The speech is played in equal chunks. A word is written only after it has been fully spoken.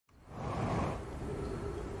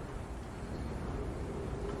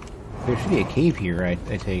There should be a cave here, I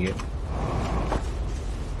take it.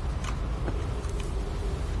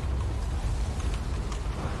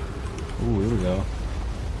 Ooh, here we go.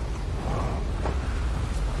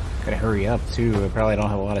 Gotta hurry up, too. I probably don't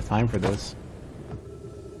have a lot of time for this.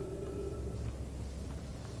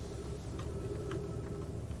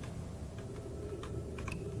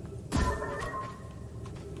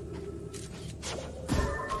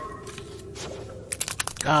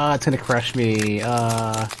 Ah, it's gonna crush me.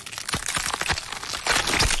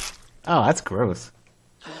 Oh, that's gross.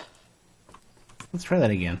 Let's try that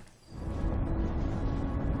again.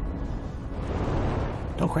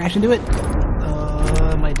 Don't crash into it!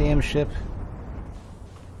 My damn ship.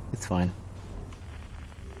 It's fine.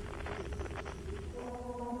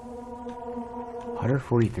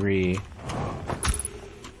 143.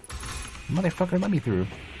 Motherfucker, let me through.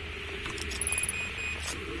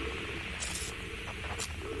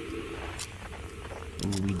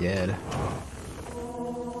 Ooh, we dead.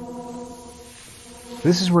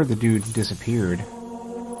 This is where the dude disappeared.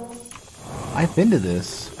 I've been to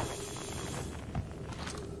this.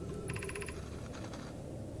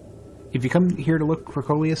 If you come here to look for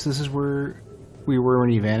Coleus, this is where we were when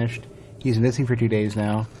he vanished. He's missing for 2 days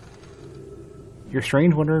now. Your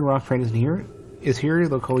strange, wandering rock friend is here,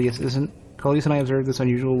 though Coleus isn't. Coleus and I observed this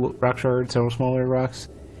unusual rock shard, several smaller rocks,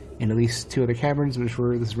 and at least 2 other caverns, which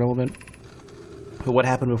were this is relevant. But what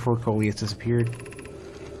happened before Coleus disappeared?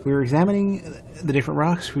 We were examining the different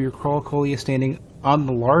rocks. We recall Coleus standing on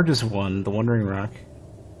the largest one, the Wandering Rock.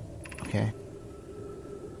 Okay.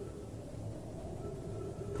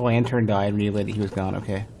 The lantern died when he was gone.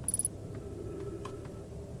 Okay.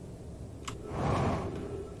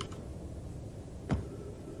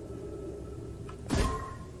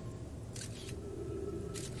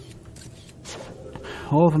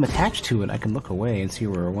 Well, if I'm attached to it, I can look away and see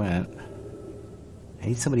where it went. I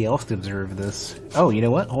need somebody else to observe this. Oh, you know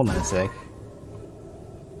what? Hold on a sec.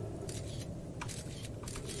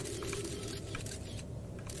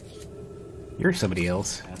 You're somebody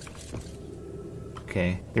else.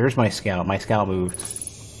 Okay, there's my scout. My scout moved.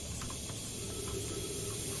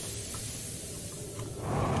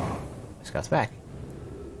 Scout's back.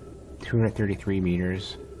 233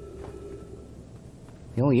 meters.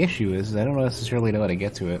 The only issue is I don't necessarily know how to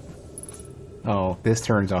get to it. Oh, this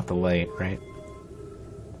turns off the light, right?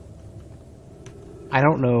 I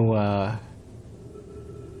don't know,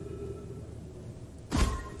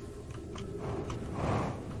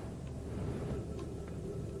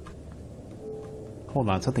 Hold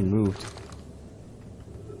on, something moved.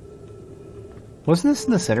 Wasn't this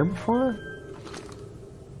in the center before?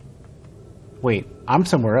 Wait, I'm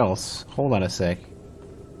somewhere else. Hold on a sec.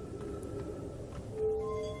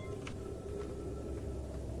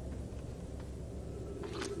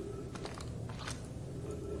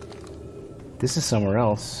 This is somewhere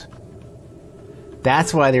else.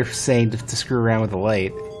 That's why they're saying to screw around with the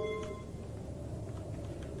light.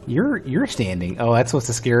 You're standing. Oh, that's supposed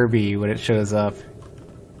to scare me when it shows up.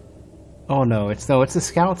 Oh no, it's the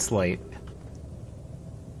scout's light.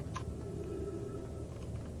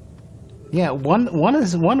 Yeah, one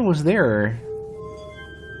was there.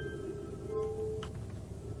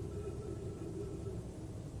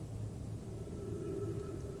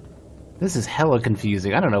 This is hella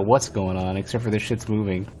confusing. I don't know what's going on except for this shit's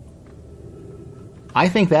moving. I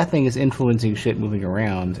think that thing is influencing shit moving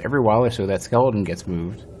around. Every while or so that skeleton gets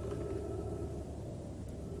moved.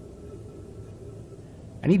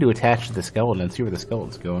 I need to attach to the skeleton and see where the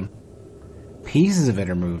skeleton's going. Pieces of it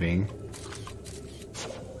are moving.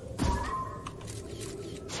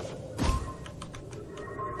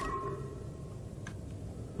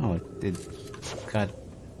 Oh, it got...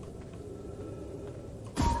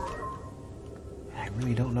 I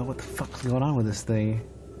really don't know what the fuck's going on with this thing.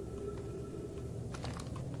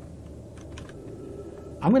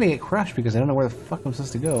 I'm gonna get crushed because I don't know where the fuck I'm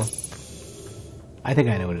supposed to go. I think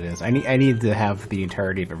I know what it is. I need to have the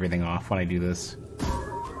entirety of everything off when I do this.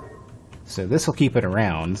 So this will keep it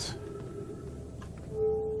around.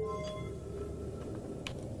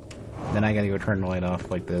 Then I gotta go turn the light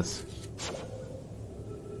off like this.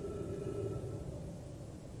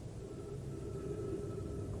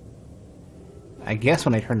 I guess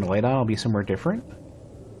when I turn the light on, I'll be somewhere different.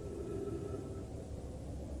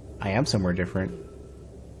 I am somewhere different.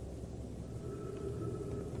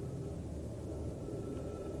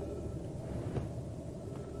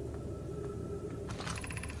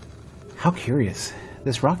 How curious.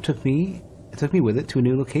 This rock took me with it to a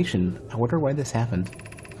new location. I wonder why this happened.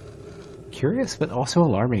 Curious, but also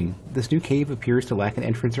alarming. This new cave appears to lack an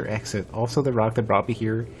entrance or exit. Also, the rock that brought me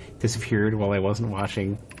here disappeared while I wasn't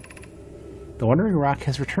watching. The Wandering Rock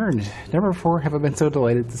has returned. Never before have I been so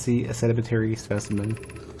delighted to see a sedimentary specimen.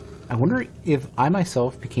 I wonder if I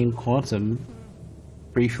myself became quantum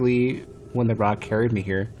briefly when the rock carried me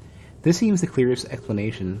here. This seems the clearest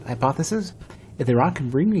explanation. Hypothesis? If the rock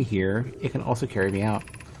can bring me here, it can also carry me out.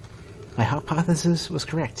 My hypothesis was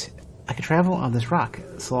correct. I can travel on this rock,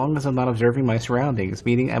 so long as I'm not observing my surroundings,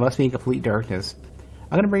 meaning I must be in complete darkness.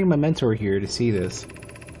 I'm going to bring my mentor here to see this.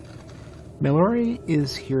 Mallory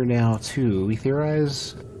is here now, too. We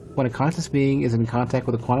theorize when a conscious being is in contact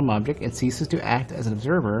with a quantum object and ceases to act as an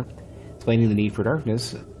observer, explaining the need for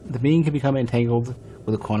darkness, the being can become entangled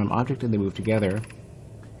with a quantum object and they move together.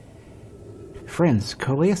 Friends,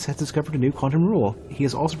 Coleus has discovered a new quantum rule. He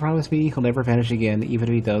has also promised me he'll never vanish again, even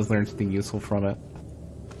if he does learn something useful from it.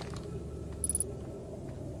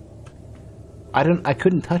 I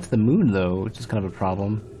couldn't touch the moon, though, which is kind of a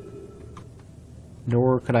problem.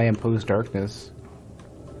 Nor could I impose darkness.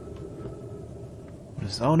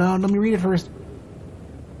 Oh no, let me read it first.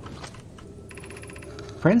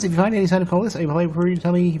 Friends, if you find any sign of Coleus, I would for you to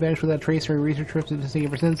tell me he vanished without trace during research trips and missing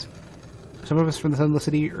ever since. Some of us from the Sunless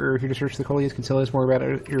City are here to search the Coleus can tell us more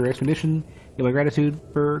about your expedition. In my gratitude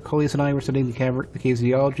for Coleus and I were studying the cave's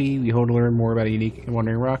geology. We hope to learn more about a unique and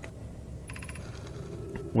wandering rock.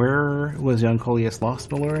 Where was young Coleus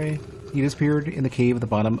lost, Mallory? He disappeared in the cave at the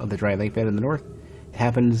bottom of the dry lake bed in the north. It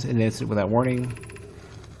happens in an instant without warning.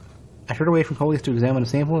 I turned away from Coleus to examine a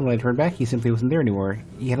sample, and when I turned back, he simply wasn't there anymore.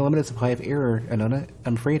 He had a limited supply of air, Anona.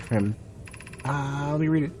 I'm afraid for him. Let me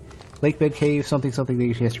read it. Lake bed cave, something,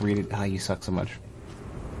 that she has to read it. You suck so much.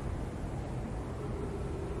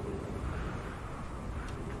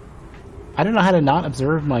 I don't know how to not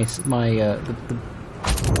observe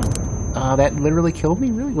that literally killed me,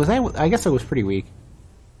 really? I guess I was pretty weak.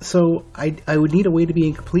 So, I would need a way to be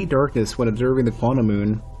in complete darkness when observing the quantum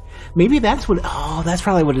moon. Maybe that's that's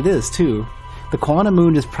probably what it is, too. The quantum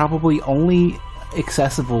moon is probably only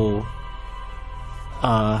accessible,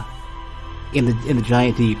 in the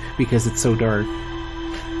giant deep, because it's so dark.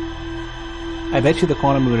 I bet you the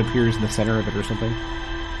quantum moon appears in the center of it or something.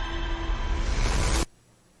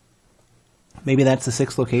 Maybe that's the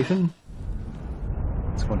 6th location?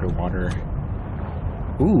 Let's go underwater.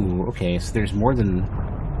 Ooh, okay, so there's more than...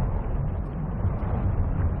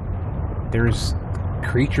 There's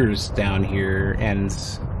creatures down here, and...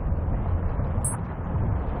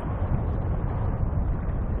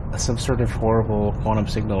 some sort of horrible quantum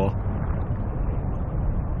signal.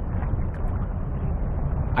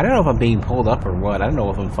 I don't know if I'm being pulled up or what. I don't know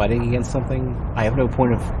if I'm fighting against something. I have no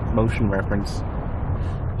point of motion reference.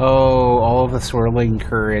 Oh, all of the swirling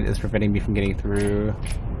current is preventing me from getting through.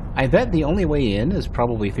 I bet the only way in is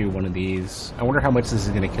probably through one of these. I wonder how much this is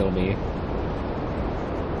going to kill me.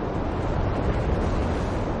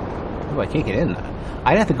 Oh, I can't get in.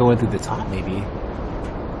 I'd have to go in through the top, maybe.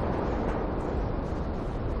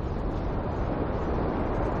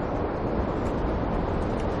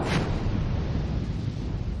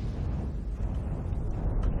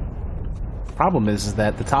 Problem is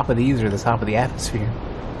that the top of these are the top of the atmosphere.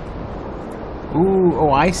 Ooh,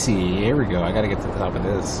 oh, I see. Here we go. I gotta get to the top of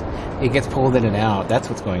this. It gets pulled in and out. That's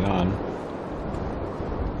what's going on.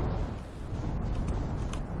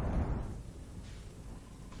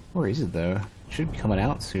 Where is it, though? It should be coming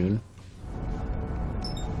out soon.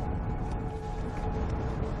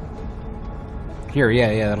 Here,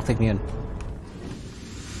 yeah, that'll take me in.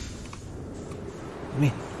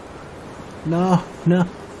 Me. No.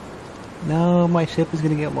 No, my ship is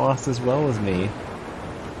gonna get lost as well as me.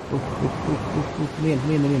 Me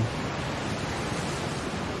in.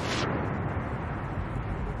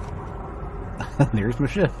 There's my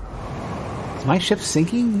ship. Is my ship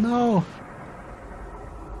sinking? No.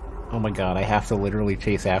 Oh my god, I have to literally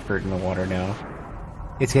chase after it in the water now.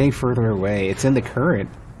 It's getting further away. It's in the current,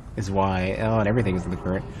 is why. Oh, and everything's in the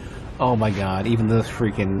current. Oh my god, even those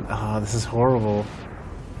freaking... Oh, this is horrible.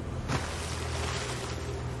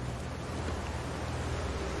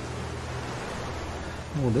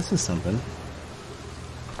 Well, this is something.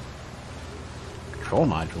 Control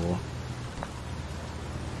module.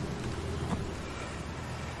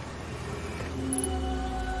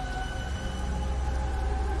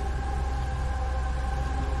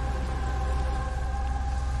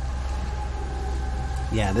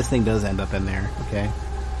 Yeah, this thing does end up in there. Okay.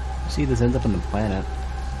 See, this ends up on the planet.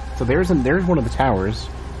 So there's one of the towers.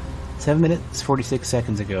 7 minutes 46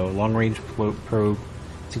 seconds ago, long-range probe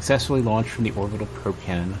successfully launched from the orbital probe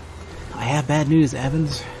cannon. I have bad news,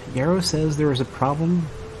 Evans. Yarrow says there is a problem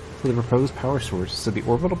with the proposed power source, so the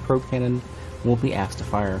orbital probe cannon won't be asked to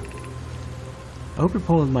fire. I hope you're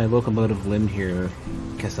pulling my locomotive limb here,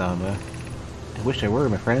 Cassava. I wish I were,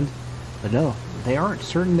 my friend. But no, they aren't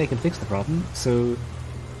certain they can fix the problem, so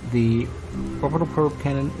the orbital probe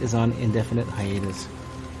cannon is on indefinite hiatus.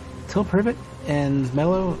 Tell Privet and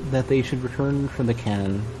Mello that they should return from the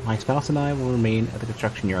cannon. My spouse and I will remain at the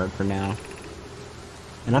construction yard for now.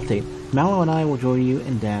 An update. Mallow and I will join you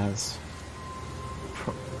in Daz.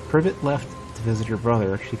 Privet left to visit her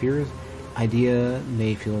brother. She fears Idea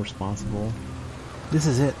may feel responsible. This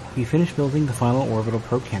is it. We finished building the final orbital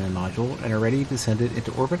probe cannon module and are ready to send it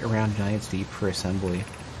into orbit around Giant's Deep for assembly.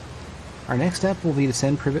 Our next step will be to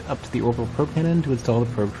send Privet up to the orbital probe cannon to install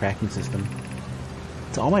the probe tracking system.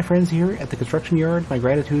 To all my friends here at the construction yard, my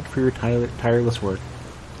gratitude for your tireless work.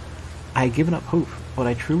 I had given up hope, but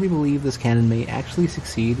I truly believe this cannon may actually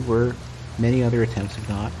succeed where many other attempts have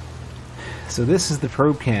not. So this is the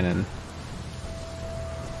probe cannon.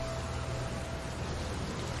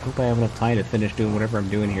 I hope I have enough time to finish doing whatever I'm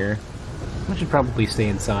doing here. I should probably stay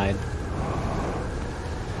inside.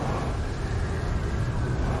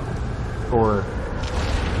 Or...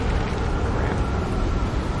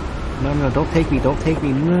 No, don't take me,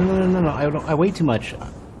 no, I weigh too much.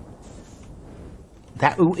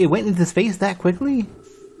 That, it went into space that quickly?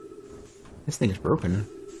 This thing is broken.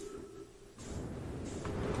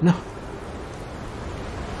 No.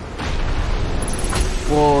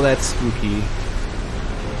 Whoa, that's spooky.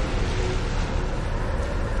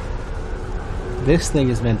 This thing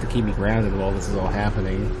is meant to keep me grounded while this is all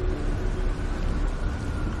happening.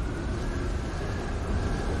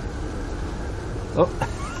 Oh.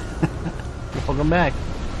 Welcome back.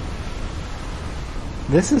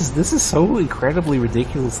 This is so incredibly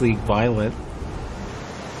ridiculously violent.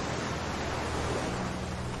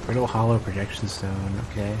 Brittle hollow projection stone,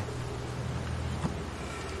 okay.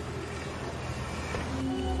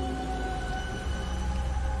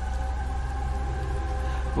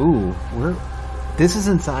 Ooh, this is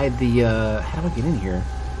inside the, how do I get in here?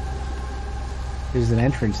 There's an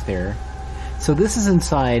entrance there. So this is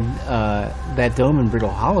inside, that dome in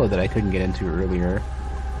Brittle Hollow that I couldn't get into earlier.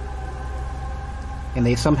 And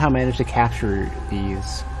they somehow managed to capture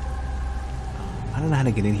these. I don't know how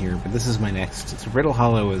to get in here, but this is my next. So Brittle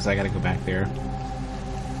Hollow is, I gotta go back there.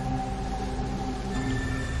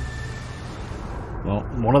 Well,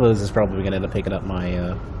 one of those is probably gonna end up picking up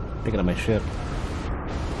my ship.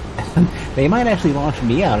 They might actually launch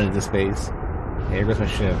me out into space. Okay, here goes my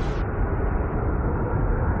ship.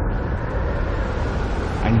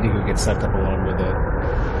 I need to go get sucked up along with it.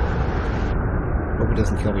 Hope it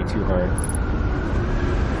doesn't kill me too hard.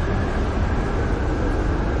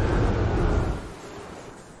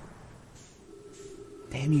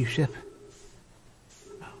 Damn you, ship.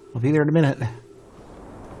 I'll be there in a minute.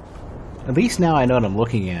 At least now I know what I'm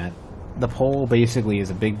looking at. The pole basically is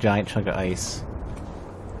a big giant chunk of ice.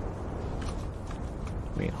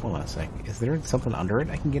 Wait, hold on a sec. Is there something under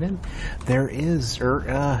it I can get in? There is,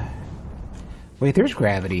 wait, there's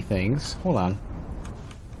gravity things. Hold on.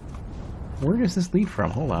 Where does this lead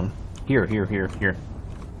from? Hold on. Here.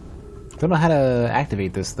 Don't know how to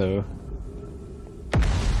activate this, though.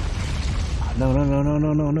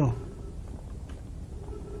 No.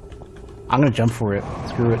 I'm gonna jump for it.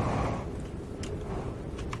 Screw it.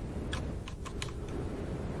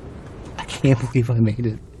 I can't believe I made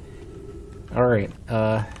it. Alright,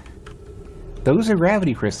 those are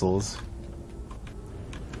gravity crystals.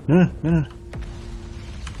 No.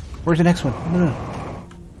 Where's the next one? No.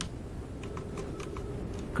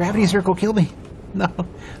 Gravity circle, kill me! No.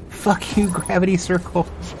 Fuck you, gravity circle.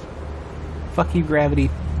 Fuck you, gravity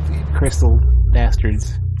crystal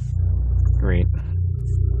bastards. Great.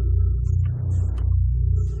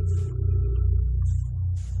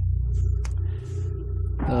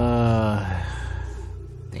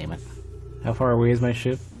 Damn it. How far away is my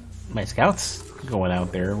ship? My scout's going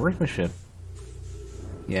out there. Where's my ship?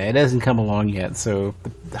 Yeah, it hasn't come along yet, so...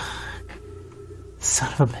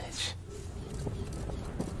 Son of a bitch.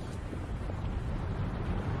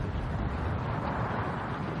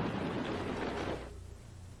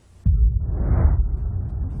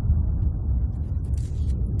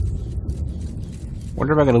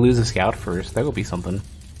 Wonder if I'm gonna lose a scout first. That would be something.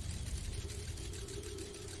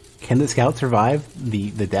 Can the scout survive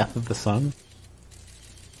the death of the sun?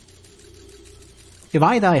 If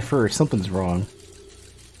I die first, something's wrong.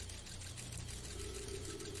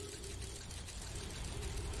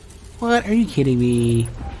 What? Are you kidding me?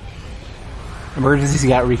 Emergency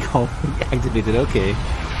scout recall activated. Okay.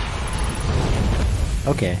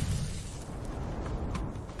 Okay.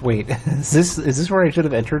 Wait, is this where I should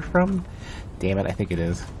have entered from? Damn it, I think it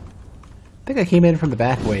is. I think I came in from the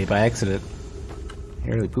back way by accident. I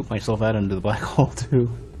nearly pooped myself out into the black hole, too.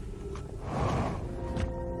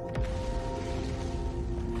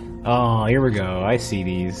 Oh, here we go. I see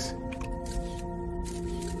these.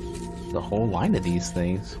 The whole line of these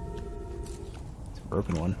things. It's a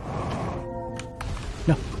broken one.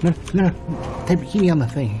 No, no, no, no. Keep me on the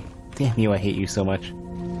thing. Damn you, I hate you so much.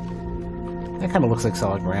 That kind of looks like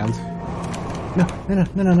solid ground. No, no, no,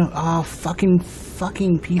 no, no, no. Oh,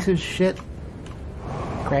 fucking piece of shit.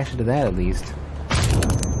 Crash into that at least.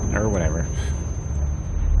 Or whatever.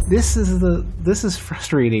 This is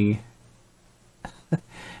frustrating.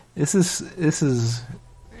 This is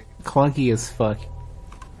clunky as fuck.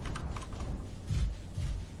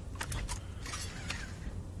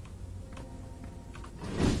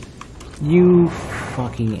 You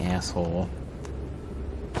fucking asshole.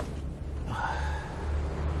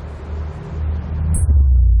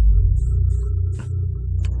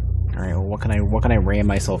 Alright, well, what can I ram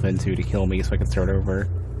myself into to kill me so I can start over?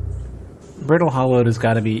 Brittle Hollow has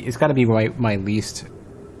gotta be my least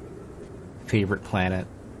favorite planet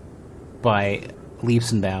by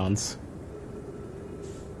leaps and bounds.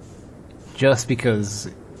 Just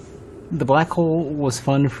because the black hole was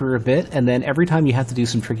fun for a bit, and then every time you have to do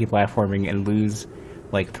some tricky platforming and lose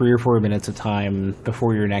like 3 or 4 minutes of time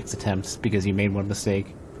before your next attempt because you made one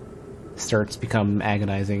mistake, starts to become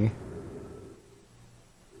agonizing.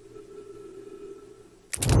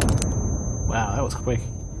 Wow, that was quick.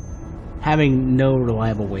 Having no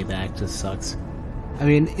reliable way back just sucks. I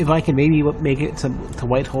mean, if I can maybe make it to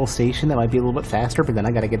White Hole Station, that might be a little bit faster, but then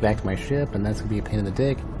I gotta get back to my ship, and that's gonna be a pain in the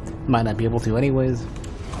dick. Might not be able to anyways.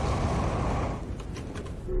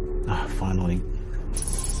 Ah, finally.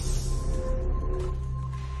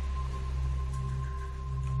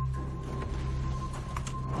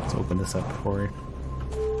 Let's open this up before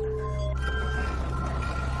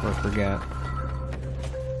I forget.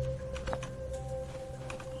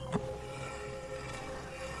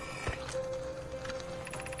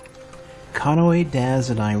 Conway, Daz,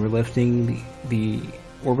 and I were lifting the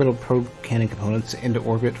orbital probe cannon components into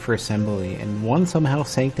orbit for assembly, and one somehow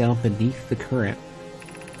sank down beneath the current.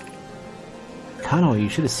 Conway, you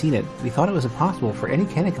should have seen it. We thought it was impossible for any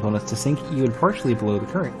cannon components to sink even partially below the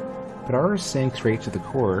current, but ours sank straight to the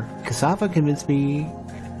core. Cassava convinced me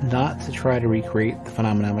not to try to recreate the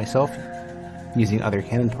phenomenon myself using other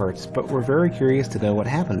cannon parts, but we're very curious to know what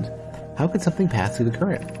happened. How could something pass through the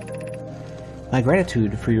current? My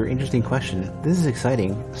gratitude for your interesting question. This is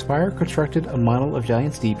exciting. Spire constructed a model of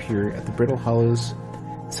Giant's Deep here at the Brittle Hollow's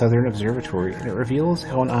Southern Observatory, and it reveals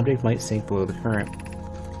how an object might sink below the current.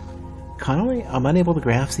 Conway, I'm unable to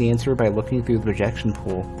grasp the answer by looking through the projection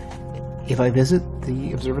pool. If I visit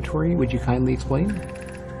the observatory, would you kindly explain?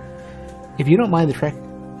 If you don't mind the trek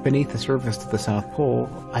beneath the surface to the South Pole,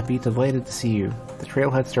 I'd be delighted to see you. The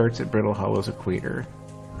trailhead starts at Brittle Hollow's equator.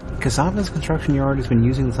 Cassava's construction yard has been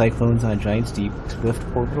using the cyclones on Giant's Deep to lift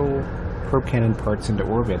orbital probe cannon parts into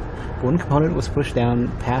orbit. One component was pushed down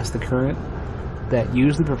past the current that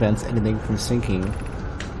usually prevents anything from sinking.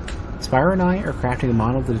 Spire and I are crafting a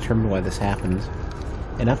model to determine why this happened.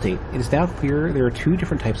 An update. It is now clear there are 2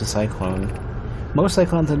 different types of cyclone. Most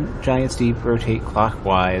cyclones on Giant's Deep rotate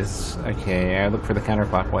clockwise. Okay, I look for the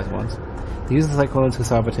counterclockwise ones. These are the cyclones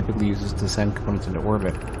Cassava typically uses to send components into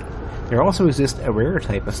orbit. There also exists a rarer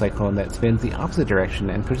type of cyclone that spins the opposite direction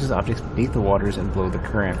and pushes objects beneath the waters and below the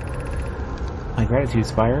current. My gratitude,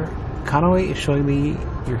 Spire. Conway is showing me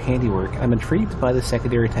your handiwork. I'm intrigued by the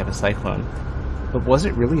secondary type of cyclone. But was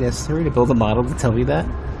it really necessary to build a model to tell me that?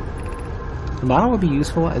 The model will be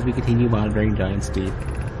useful as we continue monitoring Giant's Deep.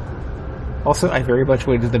 Also, I very much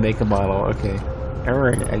wanted to make a model. Okay.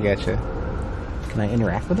 Alright, I getcha. Can I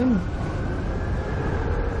interact with him?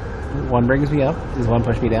 One brings me up. Does one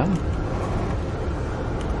push me down?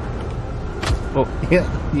 Oh, yeah,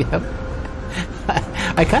 yep.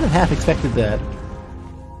 I kind of half expected that.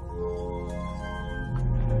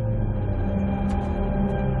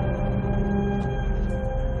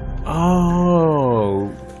 Oh!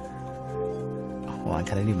 Hold on,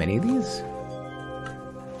 can I do many of these?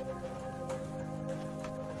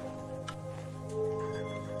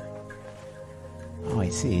 Oh, I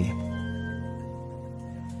see.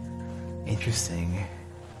 Interesting.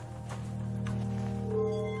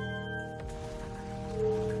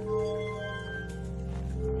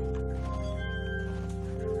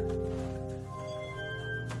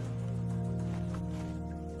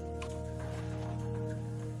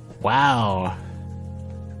 Wow.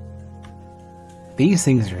 These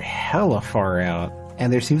things are hella far out,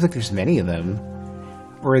 and there seems like there's many of them.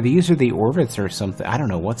 Or these are the orbits or something. I don't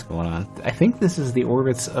know what's going on. I think this is the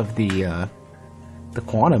orbits of the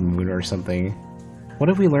quantum moon or something. What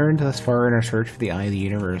have we learned thus far in our search for the Eye of the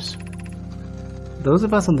Universe? Those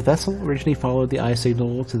of us on the vessel originally followed the eye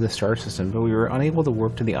signal to the star system, but we were unable to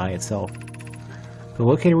warp to the eye itself. The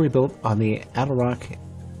locator we built on the Adelrock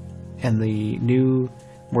and the new,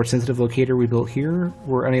 more sensitive locator we built here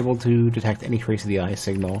were unable to detect any trace of the eye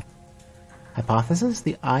signal. Hypothesis?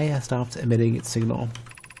 The eye has stopped emitting its signal.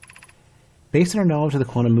 Based on our knowledge of the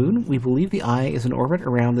quantum moon, we believe the eye is in orbit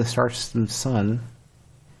around the star system's sun.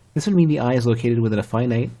 This would mean the eye is located within a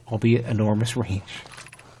finite, albeit enormous, range.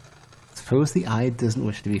 Suppose the eye doesn't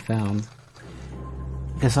wish to be found.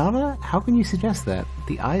 Kasama, how can you suggest that?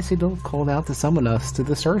 The eye signal called out to summon us to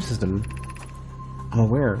the star system. I'm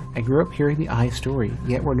aware. I grew up hearing the eye story,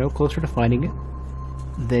 yet we're no closer to finding it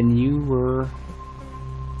than you were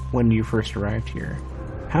when you first arrived here.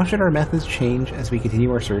 How should our methods change as we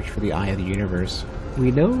continue our search for the eye of the universe?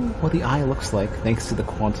 We know what the eye looks like thanks to the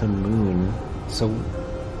quantum moon, so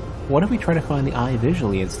what if we try to find the eye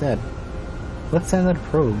visually instead? Let's send out a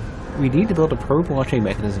probe. We need to build a probe launching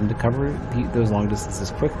mechanism to cover those long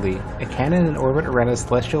distances quickly. A cannon in orbit around a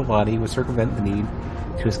celestial body would circumvent the need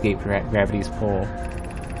to escape gravity's pull.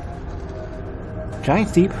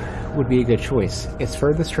 Giant's Deep would be a good choice. It's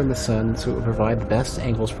furthest from the sun, so it would provide the best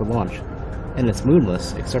angles for launch. And it's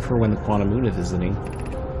moonless, except for when the quantum moon is visiting.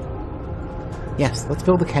 Yes, let's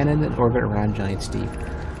build a cannon in orbit around Giant's Deep.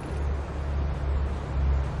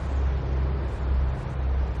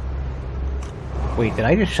 Wait, did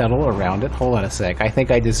I just shuttle around it? Hold on a sec. I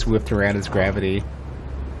think I just whipped around its gravity.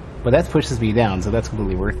 But that pushes me down, so that's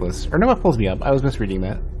completely worthless. Or no, it pulls me up. I was misreading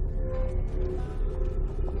that.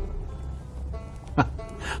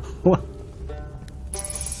 What?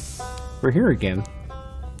 We're here again.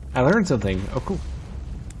 I learned something. Oh, cool.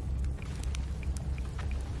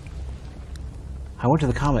 I went to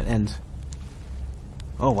the comet and...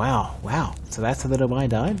 Oh, wow. Wow. So that's how the Nomai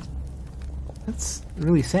died? That's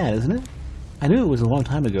really sad, isn't it? I knew it was a long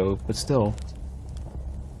time ago, but still.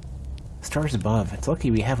 Stars above. It's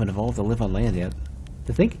lucky we haven't evolved to live on land yet.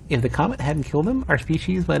 To think, if the comet hadn't killed them, our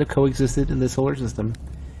species might have coexisted in the solar system.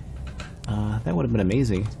 That would have been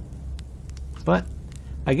amazing. But,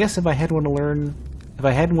 I guess if I hadn't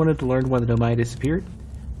wanted to learn why the Nomai disappeared,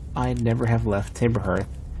 I'd never have left Timberhearth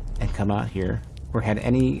and come out here, or had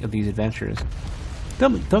any of these adventures.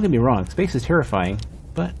 Don't get me wrong, space is terrifying,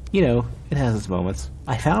 but, you know, it has its moments.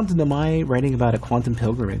 I found the Nomai writing about a quantum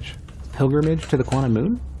pilgrimage. Pilgrimage to the quantum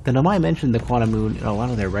moon? The Nomai mentioned the quantum moon in a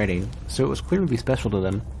lot of their writing, so it was clearly special to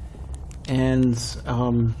them, and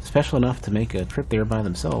special enough to make a trip there by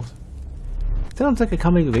themselves. Sounds like a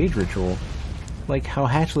coming-of-age ritual, like how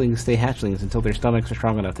hatchlings stay hatchlings until their stomachs are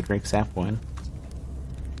strong enough to drink sap wine.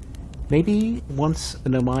 Maybe once the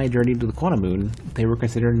Nomai journeyed to the quantum moon, they were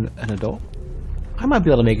considered an adult? I might be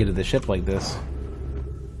able to make it to the ship like this.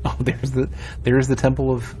 Oh, there's the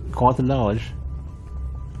Temple of Quantum Knowledge.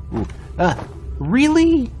 Ooh.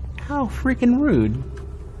 Really? How freaking rude.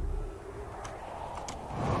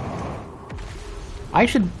 I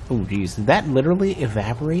should... Oh, geez. Did that literally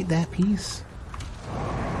evaporate that piece?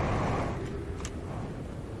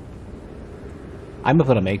 I'm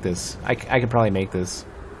able to make this. I could probably make this.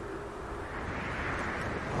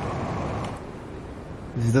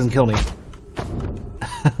 If it doesn't kill me.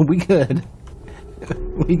 We good.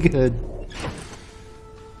 We good.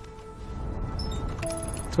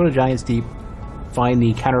 Let's go to Giant's Deep. Find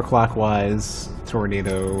the counterclockwise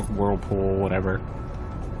tornado, whirlpool, whatever.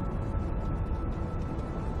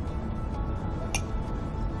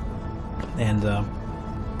 And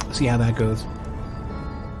see how that goes.